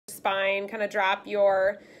spine. Kind of drop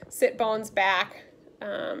your sit bones back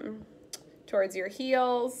towards your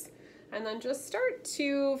heels. And then just start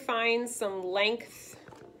to find some length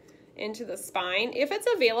into the spine. If it's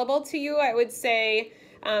available to you, I would say,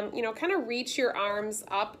 you know, kind of reach your arms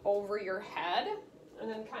up over your head and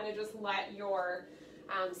then kind of just let your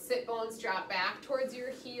sit bones drop back towards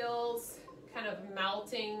your heels, kind of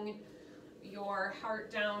melting your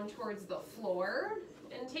heart down towards the floor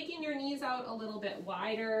and taking your knees out a little bit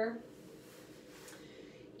wider.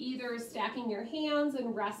 Either stacking your hands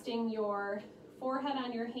and resting your forehead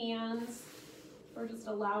on your hands, or just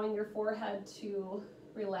allowing your forehead to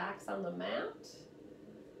relax on the mat.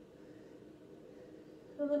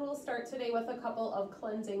 And then we'll start today with a couple of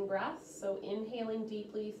cleansing breaths. So inhaling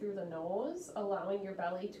deeply through the nose, allowing your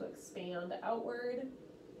belly to expand outward.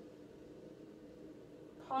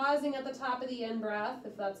 Pausing at the top of the in-breath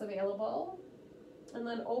if that's available. And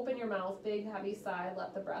then open your mouth, big heavy sigh,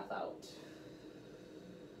 let the breath out.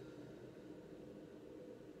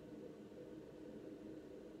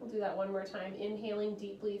 We'll do that one more time. Inhaling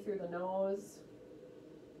deeply through the nose.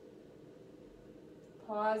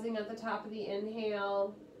 Pausing at the top of the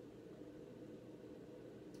inhale.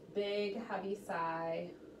 Big, heavy sigh.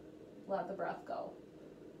 Let the breath go.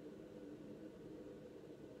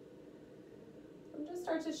 And just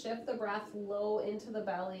start to shift the breath low into the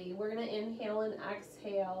belly. We're going to inhale and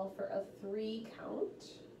exhale for a 3 count.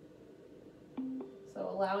 So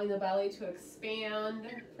allowing the belly to expand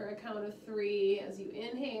for a count of 3 as you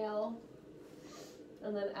inhale,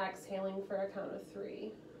 and then exhaling for a count of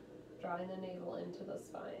 3, drawing the navel into the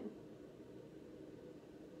spine.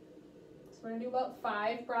 So we're going to do about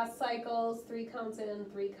 5 breath cycles, 3 counts in,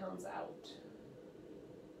 3 counts out.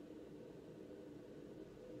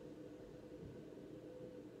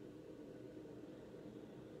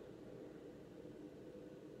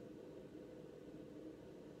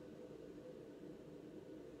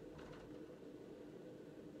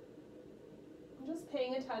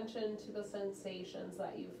 Paying attention to the sensations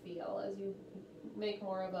that you feel as you make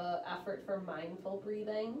more of an effort for mindful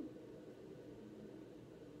breathing.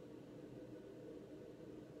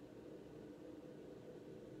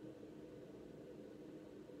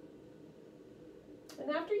 And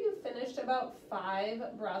after you've finished about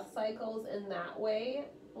 5 breath cycles in that way,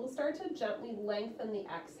 we'll start to gently lengthen the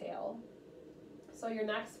exhale. So your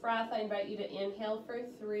next breath, I invite you to inhale for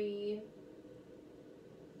 3,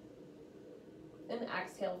 and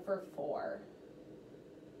exhale for 4.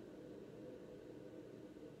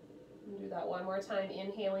 And do that one more time,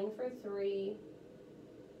 inhaling for 3,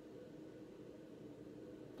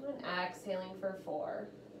 and exhaling for 4.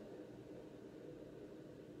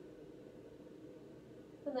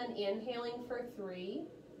 And then inhaling for 3,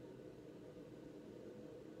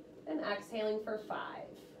 and exhaling for 5.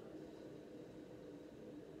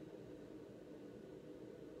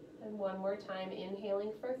 And one more time,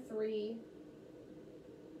 inhaling for 3,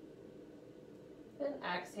 and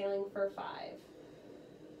exhaling for 5.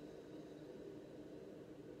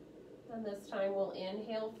 And this time we'll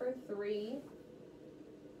inhale for 3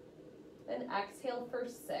 and exhale for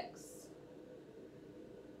 6.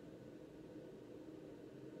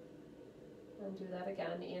 And do that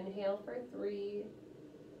again. Inhale for 3.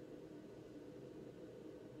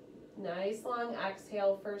 Nice long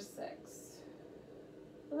exhale for 6.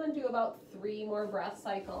 And then do about 3 more breath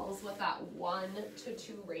cycles with that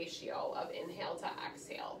 1-to-2 ratio of inhale to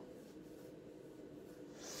exhale.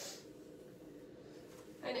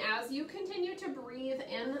 And as you continue to breathe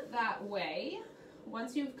in that way,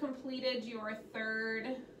 once you've completed your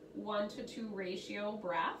 3rd 1-to-2 ratio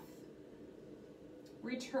breath,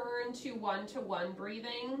 return to 1-to-1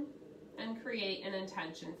 breathing and create an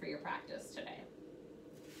intention for your practice today.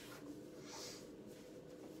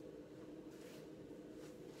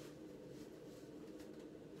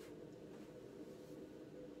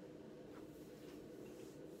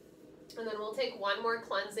 And then we'll take one more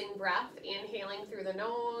cleansing breath, inhaling through the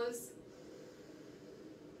nose.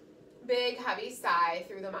 Big, heavy sigh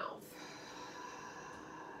through the mouth.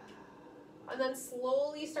 And then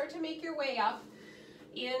slowly start to make your way up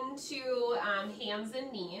into hands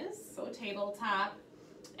and knees, so tabletop.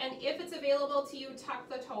 And if it's available to you, tuck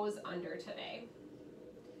the toes under today.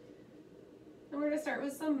 And we're going to start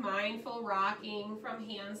with some mindful rocking from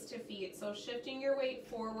hands to feet. So shifting your weight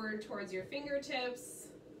forward towards your fingertips,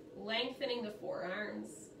 lengthening the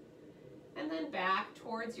forearms, and then back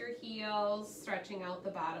towards your heels, stretching out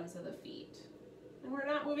the bottoms of the feet. And we're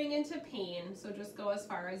not moving into pain, so just go as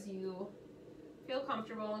far as you feel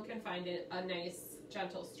comfortable and can find a nice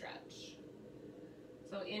gentle stretch.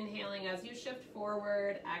 So inhaling as you shift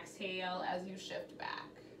forward, exhale as you shift back.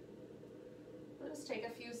 Just take a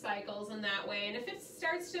few cycles in that way. And if it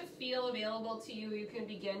starts to feel available to you, you can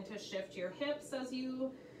begin to shift your hips as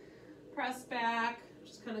you press back,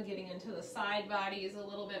 just kind of getting into the side bodies a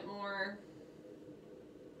little bit more.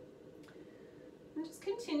 And just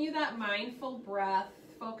continue that mindful breath,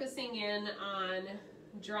 focusing in on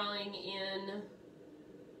drawing in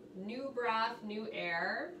new breath, new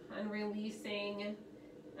air, and releasing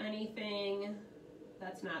anything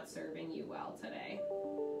that's not serving you well today.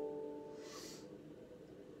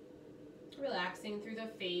 Relaxing through the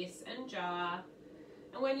face and jaw.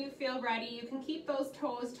 And when you feel ready, you can keep those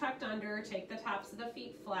toes tucked under, take the tops of the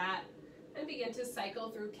feet flat, and begin to cycle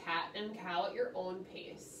through cat and cow at your own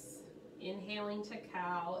pace. Inhaling to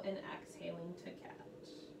cow and exhaling to cat.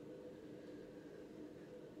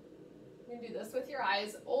 You can do this with your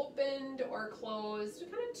eyes opened or closed to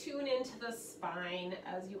kind of tune into the spine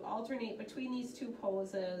as you alternate between these two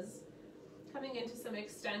poses, coming into some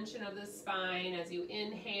extension of the spine as you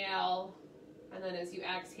inhale, and then as you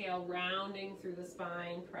exhale, rounding through the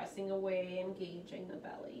spine, pressing away, engaging the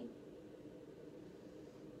belly.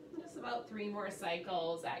 Just about 3 more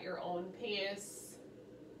cycles at your own pace.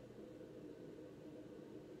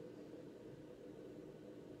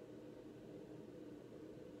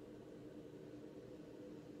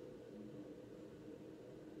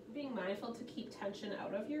 Being mindful to keep tension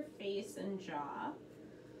out of your face and jaw.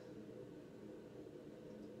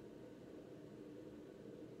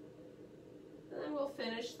 And then we'll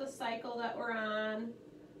finish the cycle that we're on,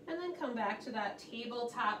 and then come back to that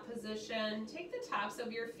tabletop position. Take the tops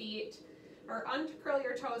of your feet, or uncurl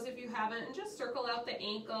your toes if you haven't, and just circle out the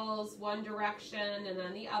ankles one direction and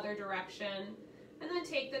then the other direction. And then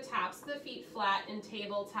take the tops of the feet flat in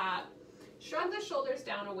tabletop. Shrug the shoulders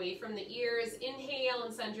down away from the ears. Inhale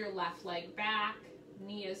and send your left leg back.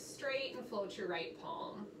 Knee is straight and float your right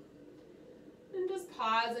palm. And just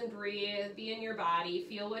pause and breathe. Be in your body.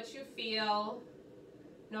 Feel what you feel.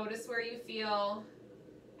 Notice where you feel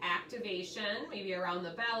activation, maybe around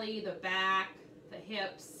the belly, the back, the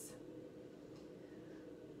hips.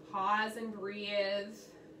 Pause and breathe.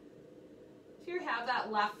 If you have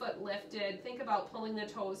that left foot lifted, think about pulling the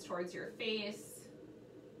toes towards your face.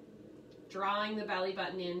 Drawing the belly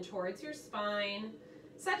button in towards your spine.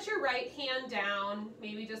 Set your right hand down,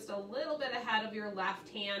 maybe just a little bit ahead of your left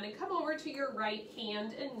hand, and come over to your right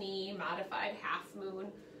hand and knee, modified half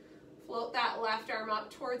moon. Float that left arm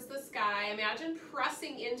up towards the sky. Imagine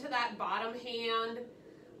pressing into that bottom hand,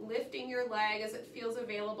 lifting your leg as it feels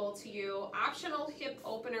available to you. Optional hip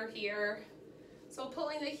opener here. So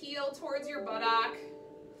pulling the heel towards your buttock,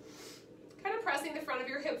 kind of pressing the front of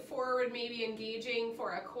your hip forward, maybe engaging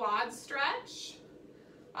for a quad stretch.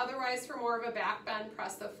 Otherwise, for more of a back bend,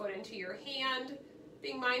 press the foot into your hand,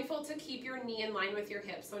 being mindful to keep your knee in line with your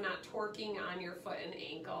hip, so not torquing on your foot and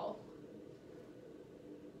ankle.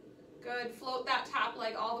 Good, float that top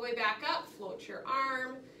leg all the way back up, float your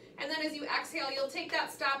arm, and then as you exhale, you'll take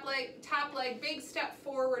that top leg, big step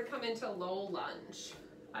forward, come into low lunge.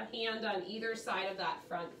 A hand on either side of that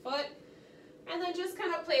front foot. And then just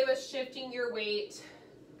kind of play with shifting your weight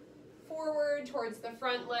forward towards the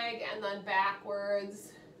front leg and then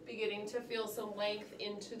backwards, beginning to feel some length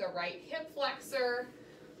into the right hip flexor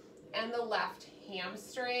and the left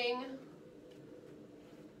hamstring.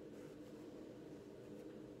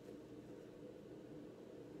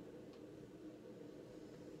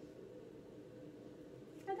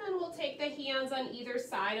 And then we'll take the hands on either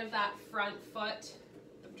side of that front foot,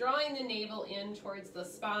 drawing the navel in towards the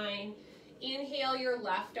spine. Inhale your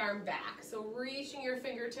left arm back, so reaching your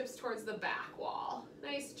fingertips towards the back wall.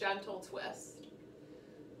 Nice gentle twist.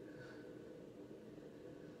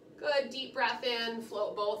 Good, deep breath in,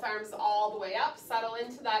 float both arms all the way up, settle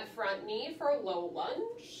into that front knee for a low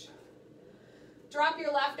lunge. Drop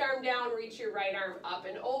your left arm down, reach your right arm up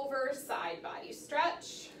and over, side body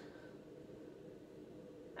stretch.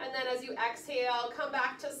 And then as you exhale, come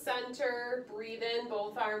back to center, breathe in,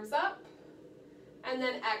 both arms up. And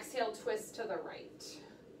then exhale, twist to the right.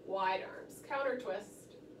 Wide arms, counter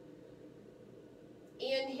twist.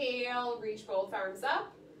 Inhale, reach both arms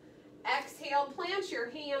up. Exhale, plant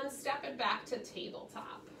your hands, step it back to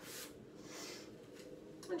tabletop.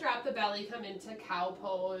 And drop the belly, come into cow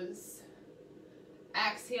pose.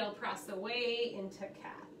 Exhale, press away into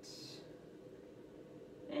cat.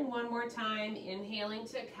 And one more time, inhaling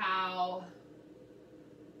to cow.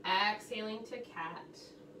 Exhaling to cat.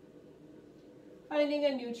 Finding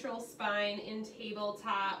a neutral spine in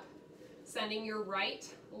tabletop, sending your right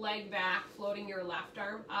leg back, floating your left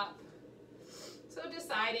arm up. So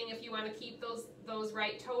deciding if you want to keep those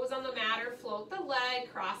right toes on the mat or float the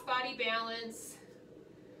leg, cross body balance.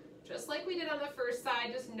 Just like we did on the first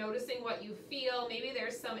side, just noticing what you feel. Maybe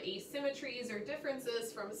there's some asymmetries or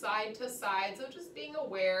differences from side to side, so just being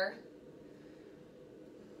aware.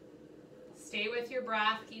 Stay with your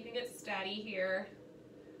breath, keeping it steady here.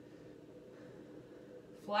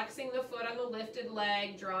 Flexing the foot on the lifted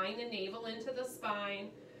leg, drawing the navel into the spine,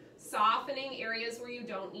 softening areas where you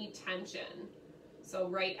don't need tension. So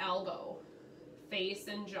right elbow, face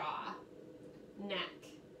and jaw, neck.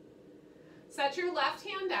 Set your left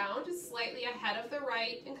hand down just slightly ahead of the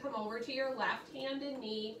right and come over to your left hand and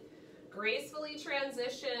knee. Gracefully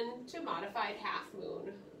transition to modified half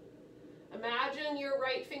moon. Imagine your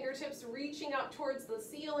right fingertips reaching up towards the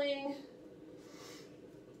ceiling.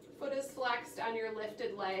 Foot is flexed on your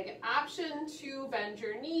lifted leg. Option to bend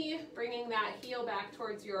your knee, bringing that heel back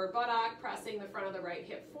towards your buttock, pressing the front of the right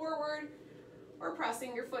hip forward, or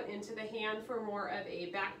pressing your foot into the hand for more of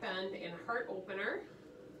a back bend and heart opener.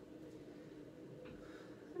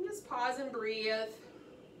 And just pause and breathe.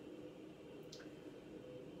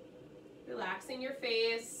 Relaxing your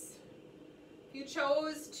face. If you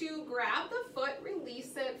chose to grab the foot,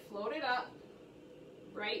 release it, float it up.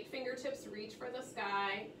 Right fingertips reach for the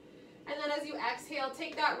sky. And then as you exhale,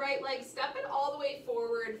 take that right leg, step it all the way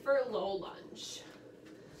forward for low lunge.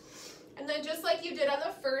 And then just like you did on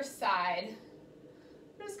the first side,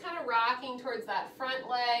 just kind of rocking towards that front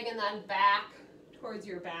leg and then back towards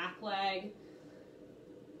your back leg.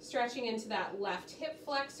 Stretching into that left hip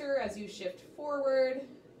flexor as you shift forward,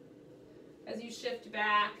 as you shift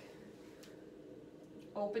back,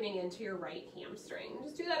 opening into your right hamstring.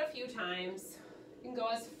 Just do that a few times. You can go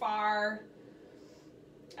as far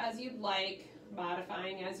as you'd like,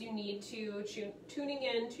 modifying as you need to, tuning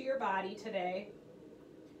into your body today.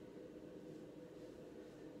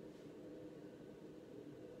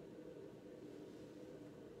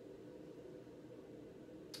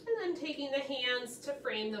 And then taking the hands to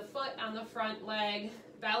frame the foot on the front leg,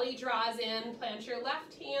 belly draws in, plant your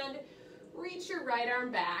left hand, reach your right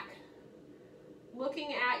arm back.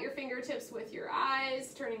 Looking at your fingertips with your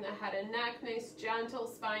eyes, turning the head and neck, nice gentle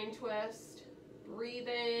spine twist.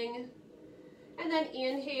 Breathing, and then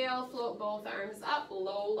inhale, float both arms up,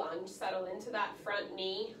 low lunge, settle into that front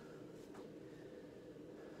knee.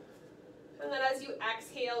 And then as you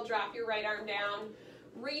exhale, drop your right arm down,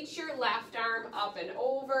 reach your left arm up and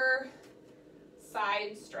over,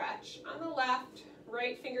 side stretch. On the left,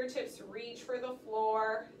 right fingertips reach for the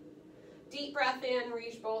floor. Deep breath in,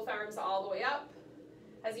 reach both arms all the way up.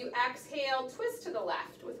 As you exhale, twist to the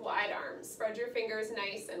left with wide arms. Spread your fingers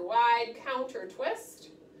nice and wide, counter twist.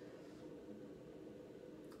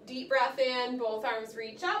 Deep breath in, both arms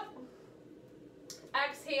reach up.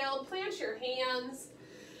 Exhale, plant your hands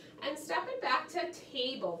and step it back to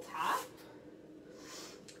tabletop.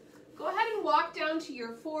 Go ahead and walk down to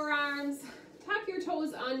your forearms, tuck your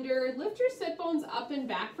toes under, lift your sit bones up and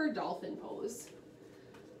back for dolphin pose.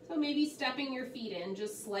 So maybe stepping your feet in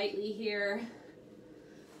just slightly here.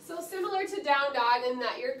 So similar to down dog in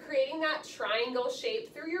that you're creating that triangle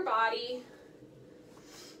shape through your body,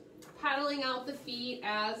 pedaling out the feet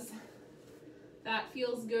as that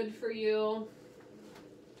feels good for you.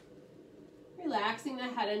 Relaxing the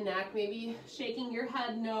head and neck, maybe shaking your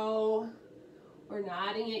head no or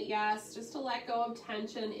nodding it yes, just to let go of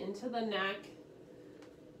tension into the neck.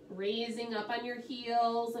 Raising up on your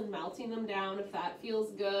heels and melting them down if that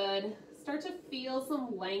feels good. Start to feel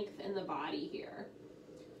some length in the body here.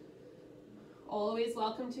 Always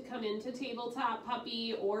welcome to come into tabletop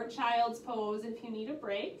puppy or child's pose if you need a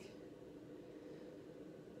break.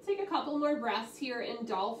 Take a couple more breaths here in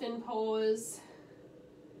dolphin pose.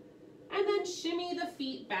 And then shimmy the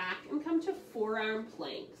feet back and come to forearm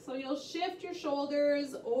plank. So you'll shift your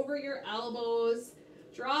shoulders over your elbows,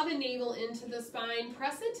 draw the navel into the spine,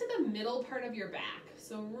 press into the middle part of your back.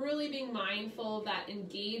 So really being mindful of that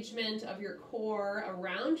engagement of your core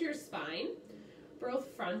around your spine.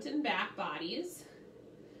 Both front and back bodies,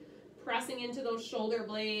 pressing into those shoulder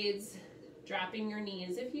blades, dropping your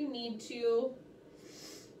knees if you need to.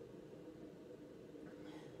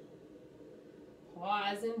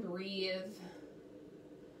 Pause and breathe.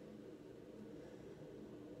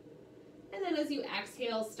 And then as you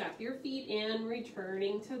exhale, step your feet in,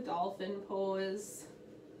 returning to dolphin pose.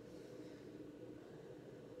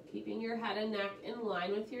 Keeping your head and neck in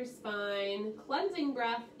line with your spine. Cleansing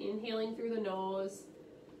breath, inhaling through the nose,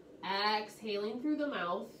 exhaling through the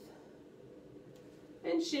mouth.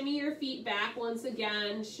 And shimmy your feet back once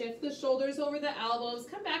again. Shift the shoulders over the elbows.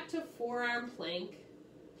 Come back to forearm plank.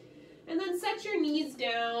 And then set your knees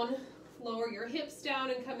down. Lower your hips down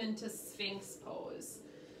and come into Sphinx pose.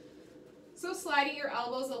 So sliding your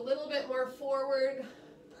elbows a little bit more forward.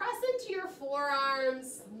 press into your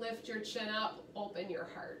forearms, lift your chin up, open your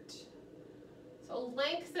heart. So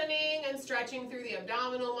lengthening and stretching through the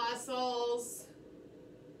abdominal muscles.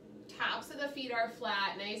 Tops of the feet are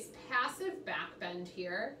flat, nice passive back bend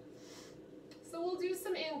here. So we'll do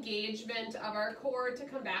some engagement of our core to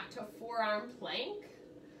come back to forearm plank.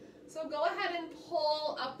 So go ahead and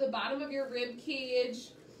pull up the bottom of your rib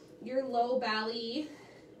cage, your low belly,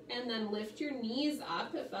 and then lift your knees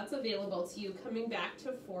up if that's available to you, coming back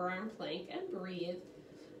to forearm plank, and breathe.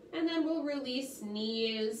 And then we'll release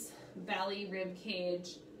knees, belly, rib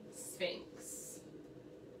cage, sphinx.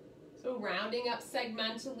 So rounding up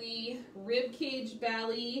segmentally, rib cage,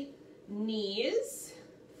 belly, knees,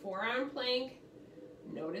 forearm plank.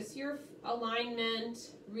 Notice your alignment,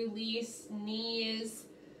 release, knees,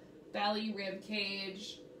 belly, rib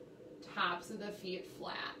cage, tops of the feet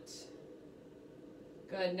flat.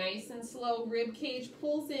 Good, nice and slow, rib cage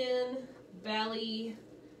pulls in, belly,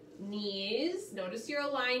 knees. Notice your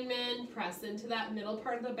alignment, press into that middle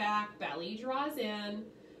part of the back, belly draws in,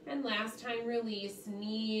 and last time release,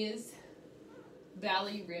 knees,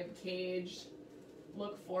 belly, rib cage,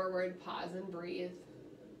 look forward, pause and breathe.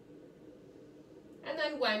 And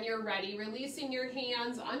then when you're ready, releasing your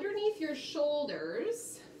hands underneath your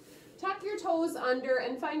shoulders, tuck your toes under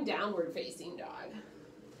and find downward facing dog.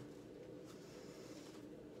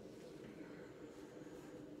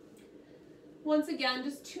 Once again,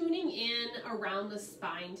 just tuning in around the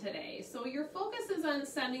spine today. So your focus is on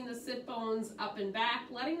sending the sit bones up and back,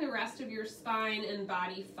 letting the rest of your spine and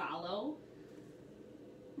body follow.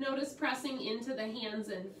 Notice pressing into the hands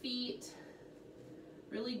and feet,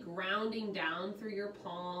 really grounding down through your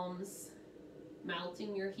palms,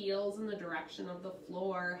 melting your heels in the direction of the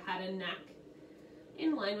floor, head and neck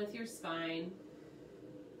in line with your spine.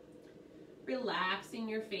 Relaxing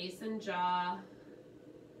your face and jaw.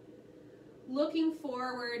 Looking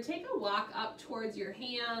forward, take a walk up towards your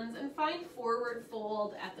hands and find forward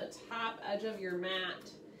fold at the top edge of your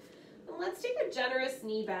mat. And let's take a generous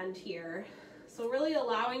knee bend here. So really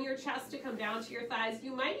allowing your chest to come down to your thighs.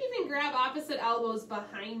 You might even grab opposite elbows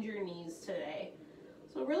behind your knees today.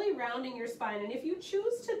 So really rounding your spine. And if you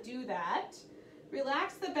choose to do that,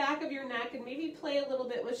 relax the back of your neck and maybe play a little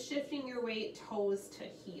bit with shifting your weight toes to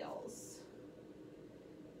heels.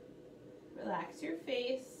 Relax your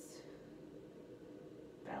face.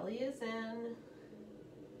 Belly is in.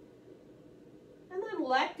 And then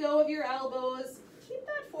let go of your elbows. Keep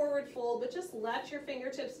that forward fold, but just let your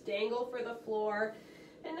fingertips dangle for the floor.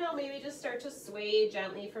 And now maybe just start to sway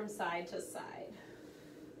gently from side to side.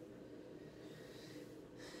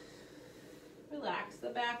 Relax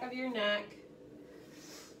the back of your neck.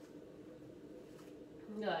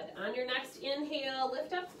 Good. On your next inhale,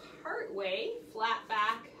 lift up partway, flat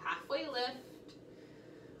back, halfway lift.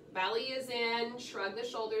 Belly is in, shrug the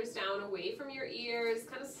shoulders down away from your ears,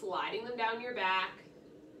 kind of sliding them down your back.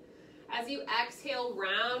 As you exhale,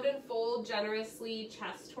 round and fold generously,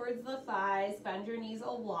 chest towards the thighs, bend your knees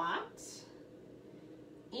a lot.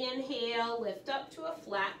 Inhale, lift up to a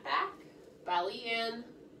flat back, belly in.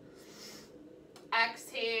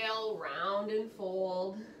 Exhale, round and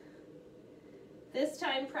fold. This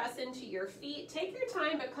time, press into your feet. Take your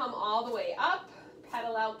time to come all the way up.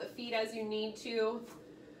 Pedal out the feet as you need to.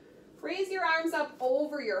 Raise your arms up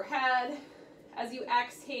over your head. As you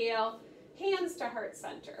exhale, hands to heart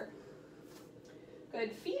center.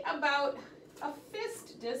 Good, feet about a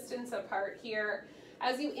fist distance apart here.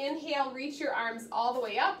 As you inhale, reach your arms all the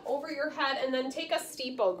way up over your head and then take a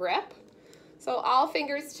steeple grip. So all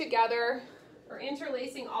fingers together, or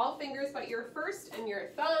interlacing all fingers but your first and your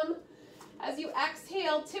thumb. As you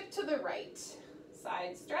exhale, tip to the right.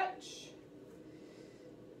 Side stretch.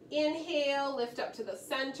 Inhale, lift up to the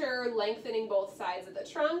center, lengthening both sides of the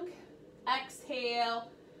trunk.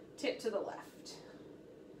 Exhale, tip to the left.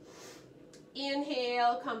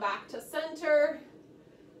 Inhale, come back to center.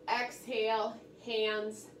 Exhale,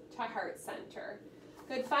 hands to heart center.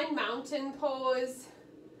 Good, find mountain pose.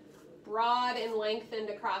 Broad and lengthened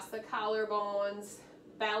across the collarbones.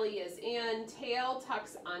 Belly is in, tail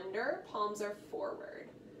tucks under, palms are forward.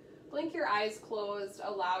 Blink your eyes closed,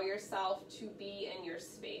 allow yourself to be in your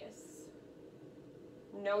space.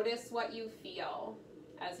 Notice what you feel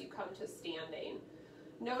as you come to standing.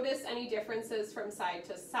 Notice any differences from side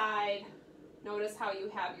to side. Notice how you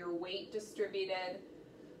have your weight distributed.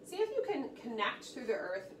 See if you can connect through the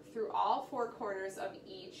earth through all four corners of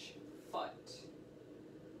each foot.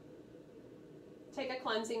 Take a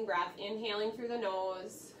cleansing breath, inhaling through the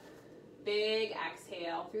nose. Big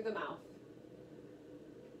exhale through the mouth.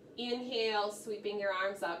 Inhale, sweeping your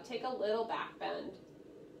arms up. Take a little back bend.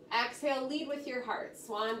 Exhale, lead with your heart.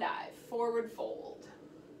 Swan dive, forward fold.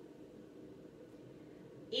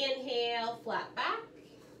 Inhale, flat back,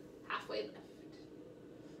 halfway lift.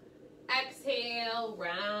 Exhale,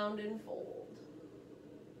 round and fold.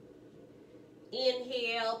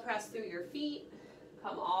 Inhale, press through your feet,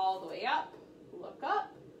 come all the way up, look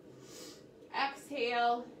up.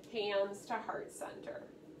 Exhale, hands to heart center.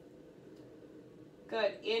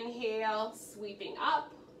 Good, inhale, sweeping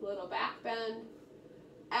up, little back bend.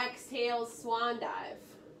 Exhale, swan dive,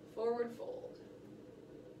 forward fold.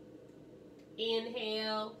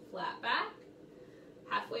 Inhale, flat back,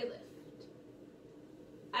 halfway lift.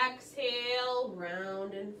 Exhale,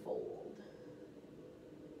 round and fold.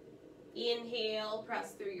 Inhale,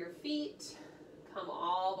 press through your feet, come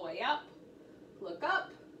all the way up, look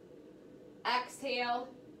up. Exhale,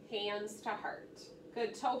 hands to heart.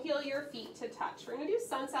 Good, toe heel your feet to touch. We're gonna do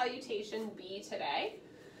sun salutation B today.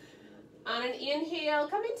 On an inhale,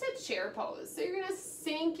 come into chair pose. So you're gonna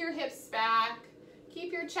sink your hips back,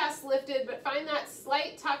 keep your chest lifted, but find that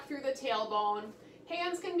slight tuck through the tailbone.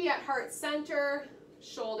 Hands can be at heart center,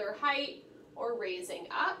 shoulder height, or raising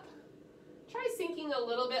up. Try sinking a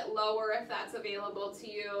little bit lower if that's available to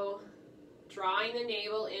you. Drawing the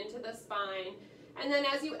navel into the spine. And then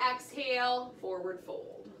as you exhale, forward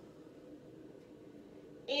fold.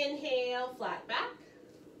 Inhale, flat back.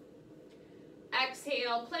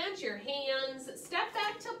 Exhale, plant your hands, step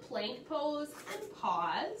back to plank pose and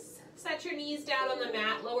pause. Set your knees down on the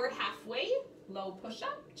mat, lower halfway, low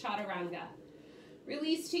push-up, chaturanga.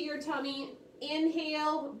 Release to your tummy.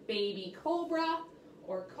 Inhale, baby cobra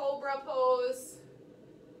or cobra pose.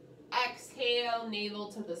 Exhale, navel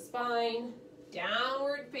to the spine,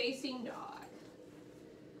 downward facing dog.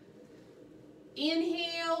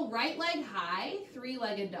 Inhale, right leg high,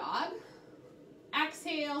 three-legged dog.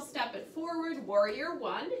 Exhale, step it forward, warrior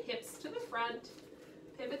one, hips to the front.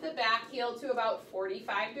 Pivot the back heel to about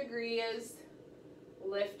 45 degrees.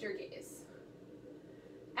 Lift your gaze.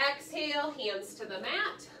 Exhale, hands to the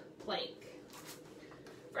mat, plank.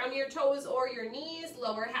 From your toes or your knees,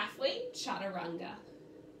 lower halfway, chaturanga.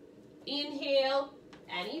 Inhale,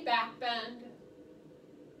 any back bend.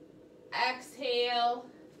 Exhale,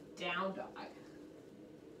 down dog.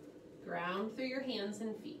 Ground through your hands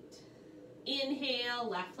and feet. Inhale,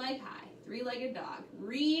 left leg high, three-legged dog.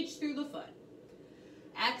 Reach through the foot.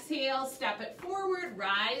 Exhale, step it forward,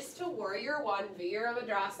 rise to warrior one,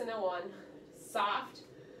 Virabhadrasana one. Soft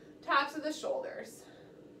tops of the shoulders.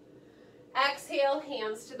 Exhale,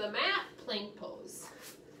 hands to the mat, plank pose.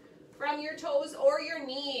 From your toes or your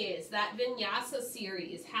knees, that vinyasa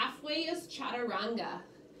series. Halfway is chaturanga.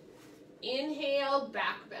 Inhale,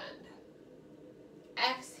 back bend.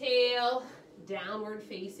 Exhale, downward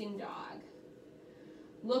facing dog.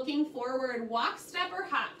 Looking forward, walk, step, or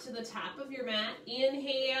hop to the top of your mat.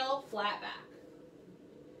 Inhale, flat back.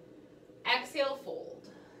 Exhale, fold.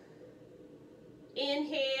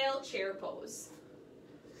 Inhale, chair pose.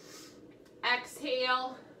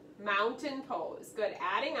 Exhale, mountain pose. Good,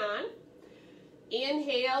 adding on.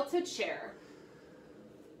 Inhale to chair.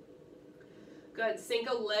 Good, sink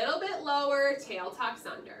a little bit lower, tail tucks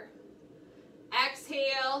under.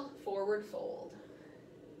 Exhale, forward fold.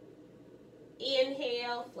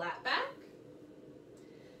 Inhale, flat back.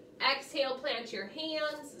 Exhale, plant your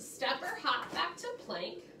hands, step or hop back to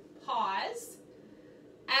plank. Pause.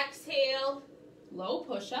 Exhale, low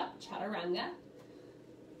push-up, chaturanga.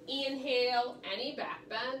 Inhale, any back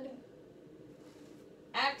bend.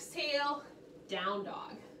 Exhale, down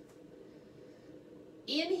dog.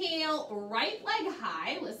 Inhale, right leg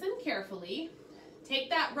high. Listen carefully. Take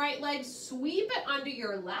that right leg, sweep it under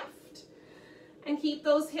your left, and keep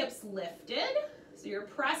those hips lifted. So you're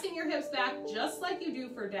pressing your hips back just like you do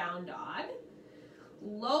for down dog.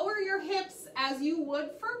 Lower your hips as you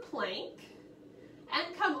would for plank,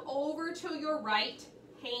 and come over to your right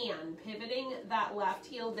hand, pivoting that left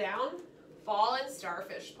heel down, fall in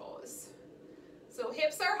starfish pose. So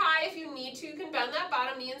hips are high. If you need to, you can bend that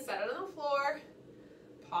bottom knee and set it on the floor.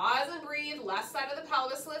 Pause and breathe. Left side of the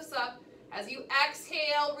pelvis lifts up. As you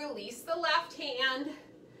exhale, release the left hand.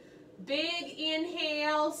 Big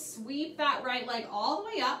inhale, sweep that right leg all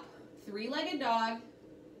the way up. Three-legged dog.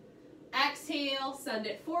 Exhale, send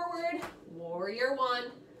it forward. Warrior one,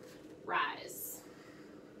 rise.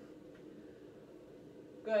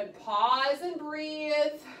 Good, pause and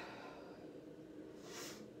breathe.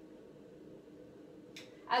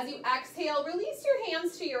 As you exhale, release your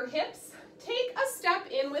hands to your hips. Take a step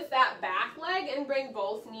in with that back leg and bring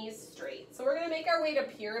both knees straight. So we're gonna make our way to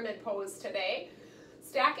pyramid pose today.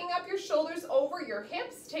 Stacking up your shoulders over your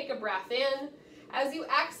hips, take a breath in. As you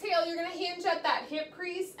exhale, you're gonna hinge at that hip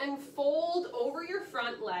crease and fold over your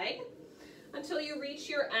front leg. until you reach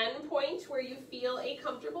your end point where you feel a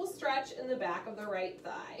comfortable stretch in the back of the right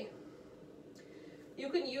thigh. You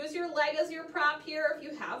can use your leg as your prop here. If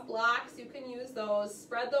you have blocks, you can use those.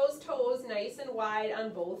 Spread those toes nice and wide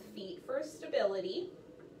on both feet for stability.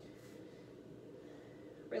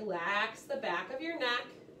 Relax the back of your neck.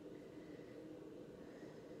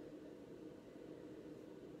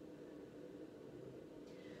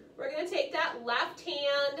 We're going to take that left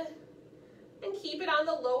hand and keep it on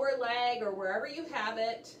the lower leg or wherever you have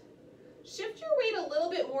it. Shift your weight a little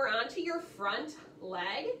bit more onto your front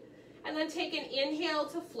leg, and then take an inhale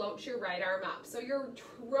to float your right arm up. So you're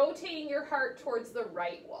rotating your heart towards the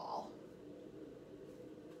right wall.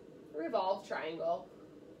 Revolve triangle.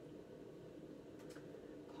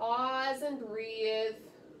 Pause and breathe.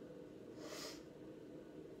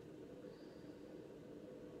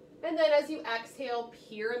 And then as you exhale,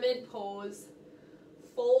 pyramid pose.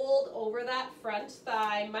 Fold over that front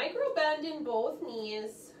thigh. Micro bend in both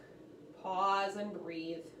knees. Pause and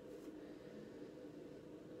breathe.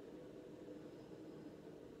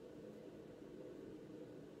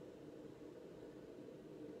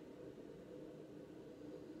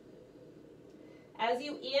 As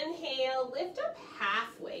you inhale, lift up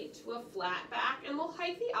halfway to a flat back, and we'll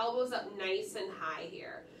hike the elbows up nice and high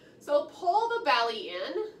here. So pull the belly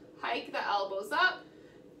in, hike the elbows up.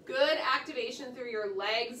 Good activation through your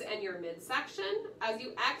legs and your midsection. As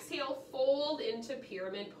you exhale, fold into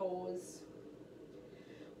pyramid pose.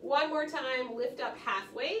 One more time, lift up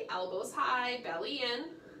halfway, elbows high, belly in.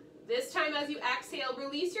 This time as you exhale,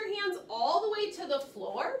 release your hands all the way to the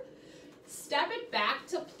floor. Step it back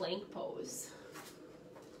to plank pose.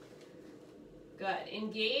 Good.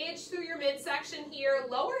 Engage through your midsection here.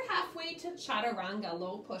 Lower halfway to chaturanga,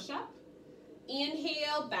 low push-up.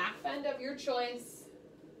 Inhale, back bend of your choice.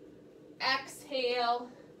 Exhale,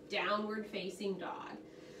 downward facing dog.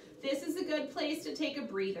 This is a good place to take a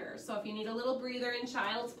breather. So if you need a little breather in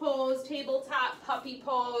child's pose, tabletop, puppy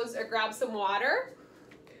pose, or grab some water.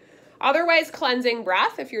 Otherwise, cleansing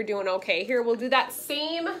breath if you're doing okay here. We'll do that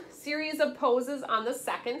same series of poses on the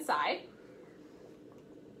second side.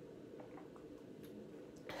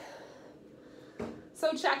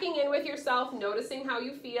 So checking in with yourself, noticing how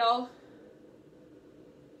you feel.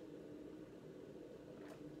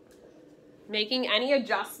 Making any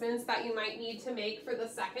adjustments that you might need to make for the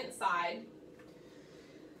second side.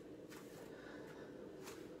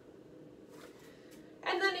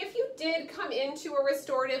 And then if you did come into a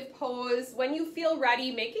restorative pose, when you feel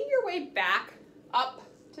ready, making your way back up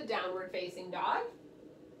to downward facing dog.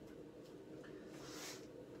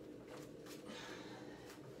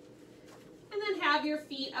 And then have your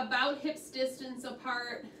feet about hips distance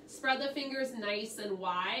apart. Spread the fingers nice and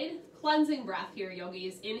wide. Cleansing breath here,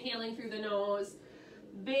 yogis. Inhaling through the nose.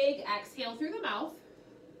 Big exhale through the mouth.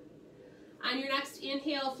 On your next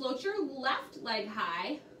inhale, float your left leg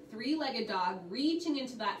high. Three-legged dog, reaching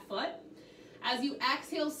into that foot. As you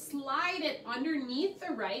exhale, slide it underneath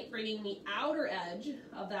the right, bringing the outer edge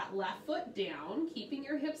of that left foot down, keeping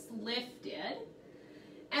your hips lifted.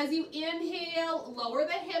 As you inhale, lower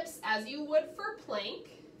the hips as you would for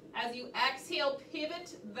plank. As you exhale,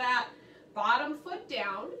 pivot that bottom foot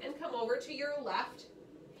down and come over to your left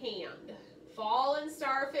hand. Fallen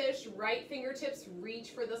starfish, right fingertips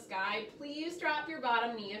reach for the sky. Please drop your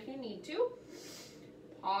bottom knee if you need to.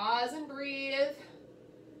 Pause and breathe.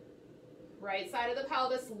 Right side of the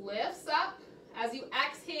pelvis lifts up. As you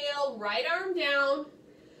exhale, right arm down.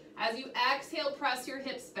 As you exhale, press your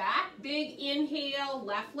hips back. Big inhale,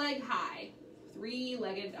 left leg high.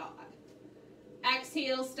 Three-legged dog.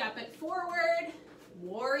 Exhale, step it forward.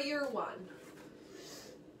 Warrior one.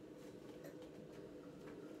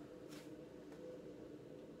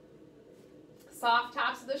 Soft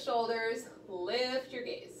tops of the shoulders. Lift your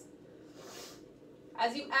gaze.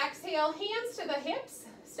 As you exhale, hands to the hips.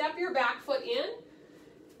 Step your back foot in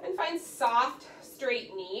and find soft,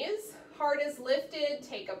 straight knees. Heart is lifted,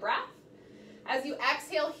 take a breath. As you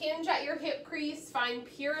exhale, hinge at your hip crease, find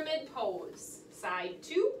pyramid pose. Side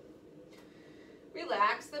two.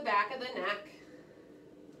 Relax the back of the neck.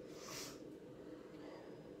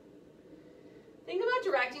 Think about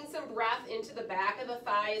directing some breath into the back of the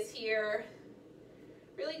thighs here.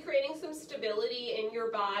 Really creating some stability in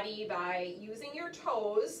your body by using your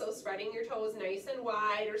toes, so spreading your toes nice and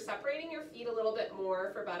wide or separating your feet a little bit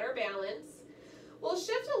more for better balance. We'll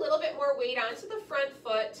shift a little bit more weight onto the front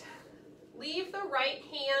foot. Leave the right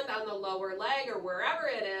hand on the lower leg or wherever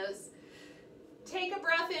it is. Take a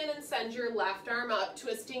breath in and send your left arm up,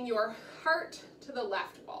 twisting your heart to the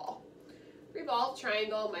left wall. Revolve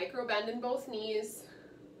triangle, micro bend in both knees.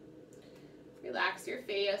 Relax your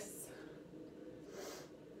face.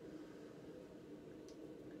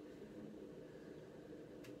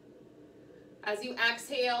 As you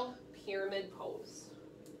exhale, pyramid pose.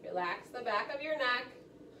 Relax the back of your neck.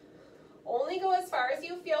 Only go as far as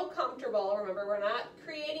you feel comfortable. Remember, we're not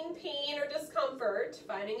creating pain or discomfort,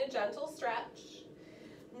 finding a gentle stretch.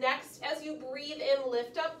 Next, as you breathe in,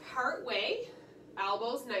 lift up part way.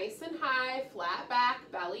 Elbows nice and high, flat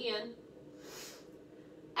back, belly in.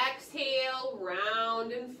 Exhale,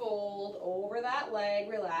 round and fold over that leg.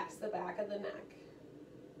 Relax the back of the neck.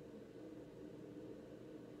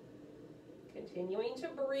 Continuing to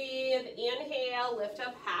breathe. Inhale, lift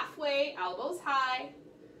up halfway, elbows high,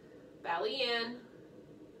 belly in.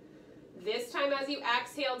 This time as you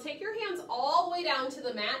exhale, take your hands all the way down to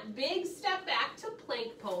the mat. Big step back to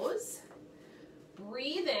plank pose.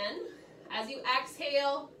 Breathe in. As you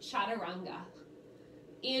exhale, chaturanga.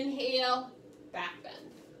 Inhale, back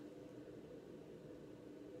bend.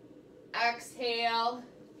 Exhale,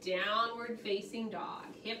 downward facing dog,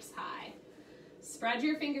 hips high. Spread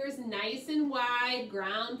your fingers nice and wide,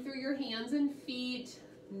 ground through your hands and feet.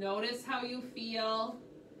 Notice how you feel.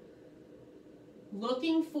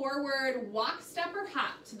 Looking forward, walk, step, or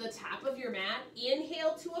hop to the top of your mat.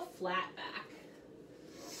 Inhale to a flat back.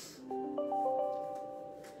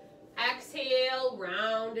 Exhale,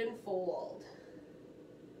 round and fold.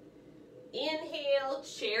 Inhale,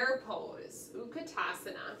 chair pose,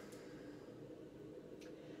 Utkatasana.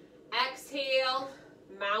 Exhale,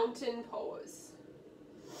 mountain pose.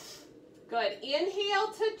 Good. Inhale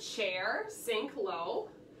to chair, sink low.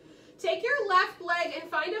 Take your left leg and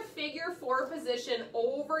find a figure 4 position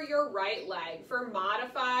over your right leg for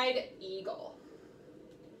modified eagle.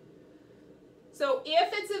 So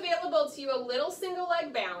if it's available to you, a little single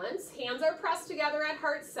leg balance. Hands are pressed together at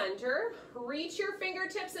heart center. Reach your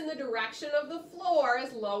fingertips in the direction of the floor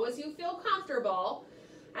as low as you feel comfortable.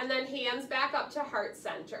 And then hands back up to heart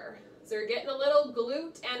center. So you're getting a little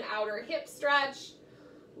glute and outer hip stretch.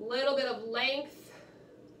 Little bit of length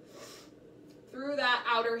through that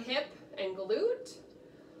outer hip and glute.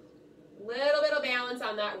 Little bit of balance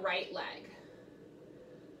on that right leg.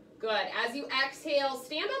 Good. As you exhale,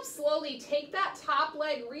 stand up slowly. Take that top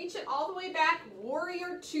leg, reach it all the way back.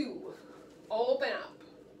 Warrior 2. Open up.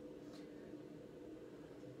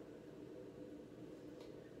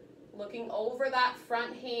 Looking over that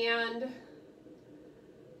front hand.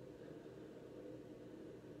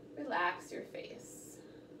 Relax your face.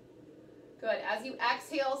 Good. As you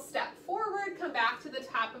exhale, step forward, come back to the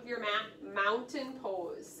top of your mat, mountain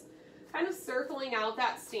pose. Kind of circling out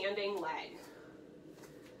that standing leg.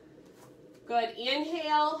 Good.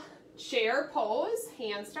 Inhale, chair pose,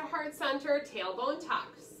 hands to heart center, tailbone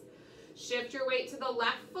tucks. Shift your weight to the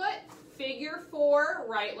left foot, figure 4,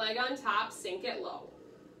 right leg on top, sink it low.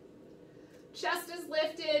 Chest is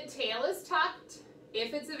lifted, tail is tucked.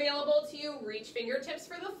 If it's available to you, reach fingertips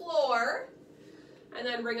for the floor, and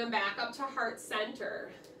then bring them back up to heart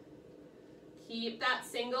center. Keep that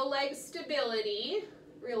single leg stability.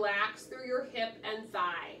 Relax through your hip and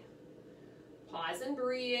thigh. Pause and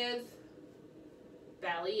breathe.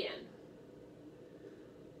 Belly in.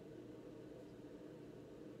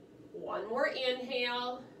 One more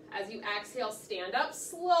inhale. As you exhale, stand up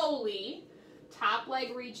slowly. Top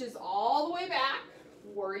leg reaches all the way back.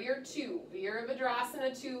 Warrior 2,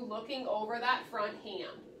 Virabhadrasana 2, looking over that front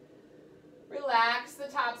hand. Relax the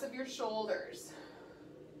tops of your shoulders.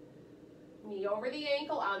 Knee over the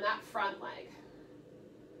ankle on that front leg.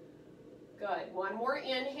 Good. One more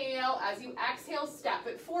inhale. As you exhale, step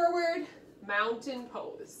it forward. Mountain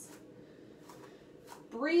pose.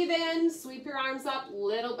 Breathe in, sweep your arms up,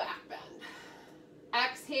 little back bend.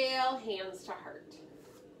 Exhale, hands to heart.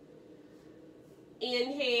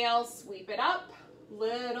 Inhale, sweep it up,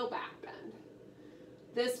 little back bend.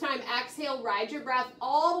 This time, exhale, ride your breath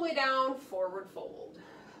all the way down, forward fold.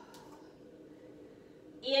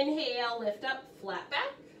 Inhale, lift up, flat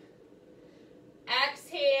back.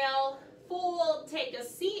 Exhale, fold, take a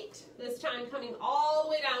seat. This time coming all the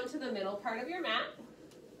way down to the middle part of your mat.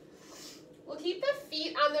 We'll keep the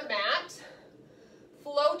feet on the mat.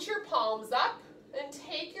 Float your palms up and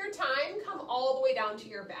take your time, come all the way down to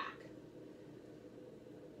your back.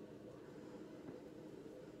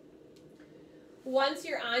 Once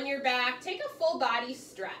you're on your back, take a full body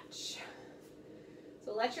stretch.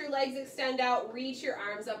 So let your legs extend out, reach your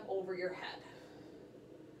arms up over your head.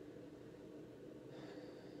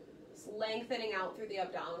 Just lengthening out through the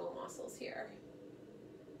abdominal muscles here.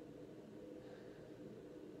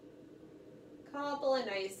 Couple of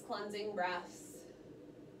nice cleansing breaths.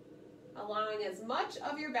 Allowing as much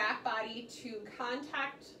of your back body to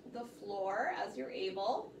contact the floor as you're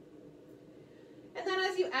able. And then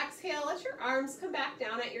as you exhale, let your arms come back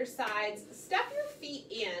down at your sides. Step your feet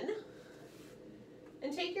in.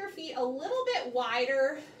 And take your feet a little bit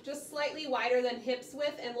wider, just slightly wider than hips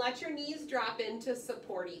width, and let your knees drop in to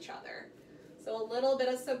support each other. So a little bit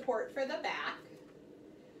of support for the back.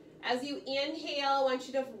 As you inhale, I want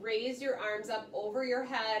you to raise your arms up over your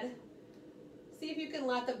head. See if you can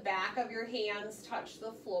let the back of your hands touch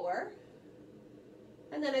the floor.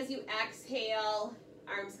 And then as you exhale,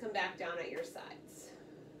 arms come back down at your sides.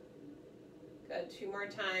 Good, 2 more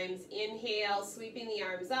times. Inhale, sweeping the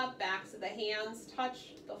arms up, backs of the hands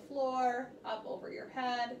touch the floor, up over your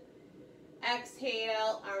head.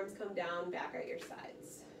 Exhale, arms come down, back at your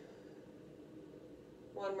sides.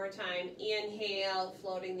 1 more time. Inhale,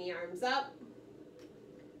 floating the arms up.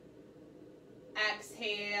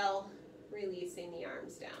 Exhale, releasing the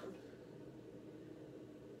arms down.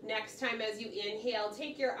 Next time as you inhale,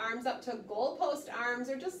 take your arms up to goalpost arms,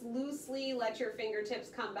 or just loosely let your fingertips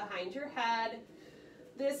come behind your head.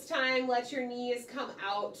 This time, let your knees come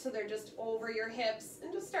out so they're just over your hips,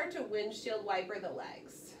 and just start to windshield wiper the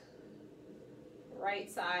legs. Right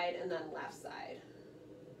side and then left side.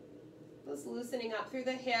 Just loosening up through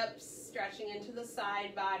the hips, stretching into the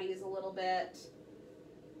side bodies a little bit.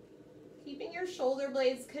 Keeping your shoulder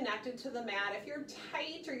blades connected to the mat. If you're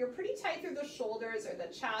tight, or you're pretty tight through the shoulders or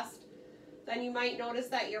the chest, then you might notice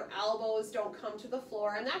that your elbows don't come to the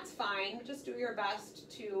floor, and that's fine. Just do your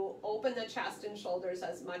best to open the chest and shoulders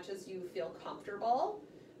as much as you feel comfortable,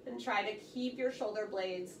 and try to keep your shoulder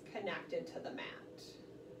blades connected to the mat.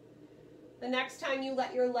 The next time you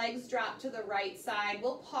let your legs drop to the right side,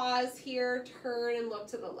 we'll pause here, turn, and look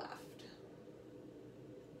to the left.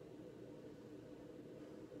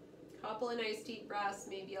 Couple of nice deep breaths,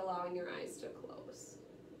 maybe allowing your eyes to close.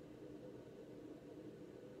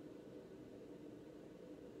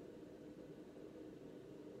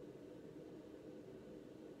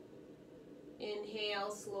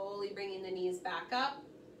 Inhale, slowly bringing the knees back up.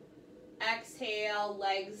 Exhale,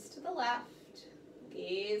 legs to the left,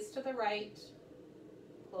 gaze to the right.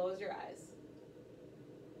 Close your eyes.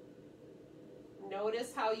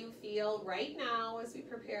 Notice how you feel right now as we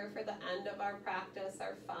prepare for the end of our practice,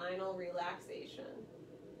 our final relaxation.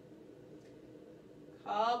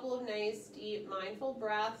 Couple of nice, deep, mindful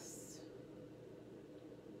breaths,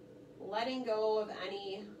 letting go of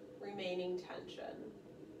any remaining tension.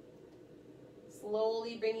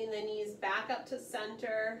 Slowly bringing the knees back up to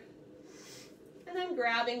center, and then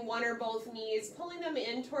grabbing one or both knees, pulling them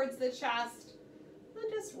in towards the chest,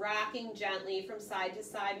 and just rocking gently from side to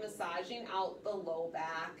side, massaging out the low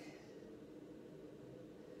back.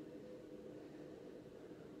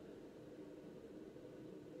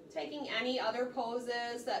 Taking any other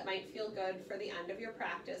poses that might feel good for the end of your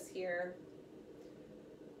practice here.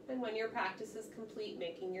 And when your practice is complete,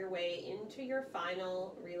 making your way into your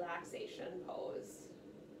final relaxation pose,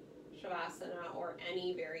 Shavasana or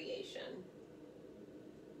any variation.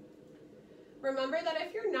 Remember that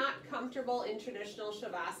if you're not comfortable in traditional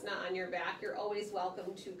Shavasana on your back, you're always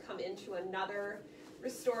welcome to come into another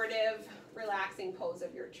restorative, relaxing pose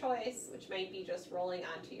of your choice, which might be just rolling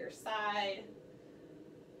onto your side,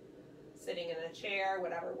 sitting in a chair,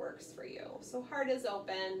 whatever works for you. So heart is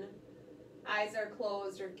open, eyes are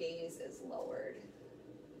closed, or gaze is lowered.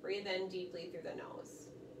 Breathe in deeply through the nose.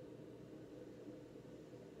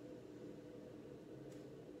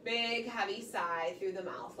 Big, heavy sigh through the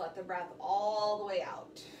mouth. Let the breath all the way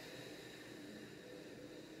out.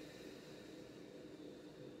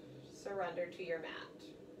 Surrender to your mat.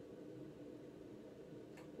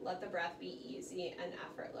 Let the breath be easy and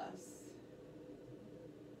effortless.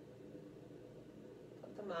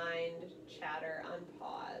 Put the mind chatter on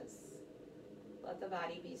pause. Let the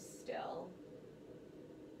body be still.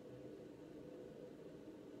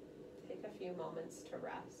 Take a few moments to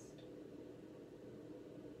rest.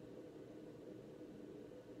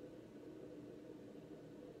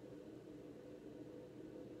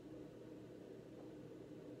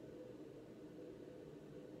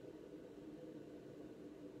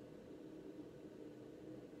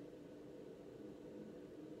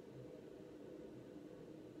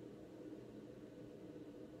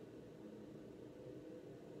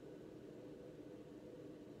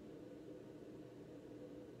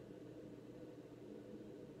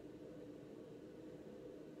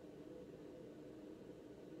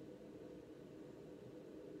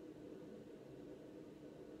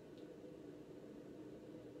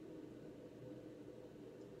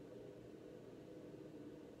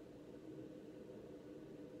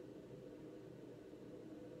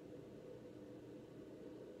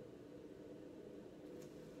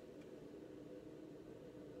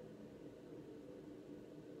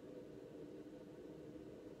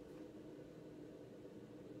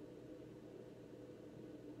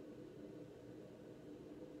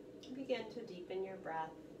 begin to deepen your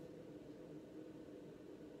breath.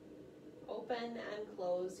 Open and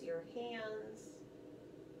close your hands.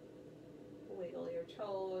 Wiggle your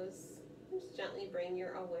toes. Just gently bring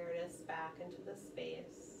your awareness back into the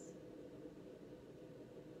space.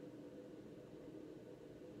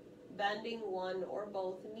 Bending one or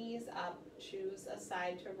both knees up, choose a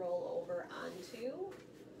side to roll over onto.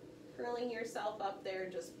 Curling yourself up there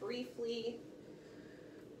just briefly.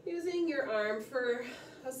 Using your arm for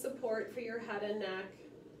a support for your head and neck.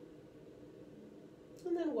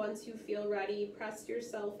 And then once you feel ready, press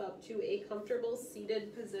yourself up to a comfortable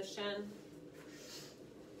seated position.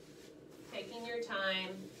 Taking your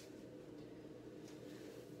time.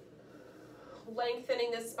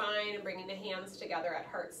 Lengthening the spine and bringing the hands together at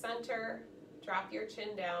heart center. Drop your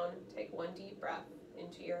chin down. Take one deep breath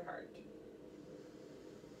into your heart.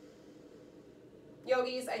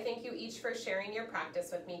 Yogis, I thank you each for sharing your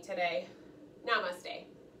practice with me today. Namaste.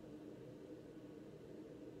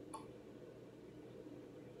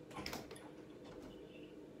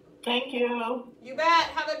 Thank you. You bet.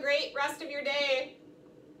 Have a great rest of your day.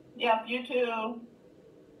 Yep, you too.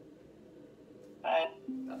 Bye.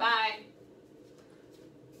 Bye-bye.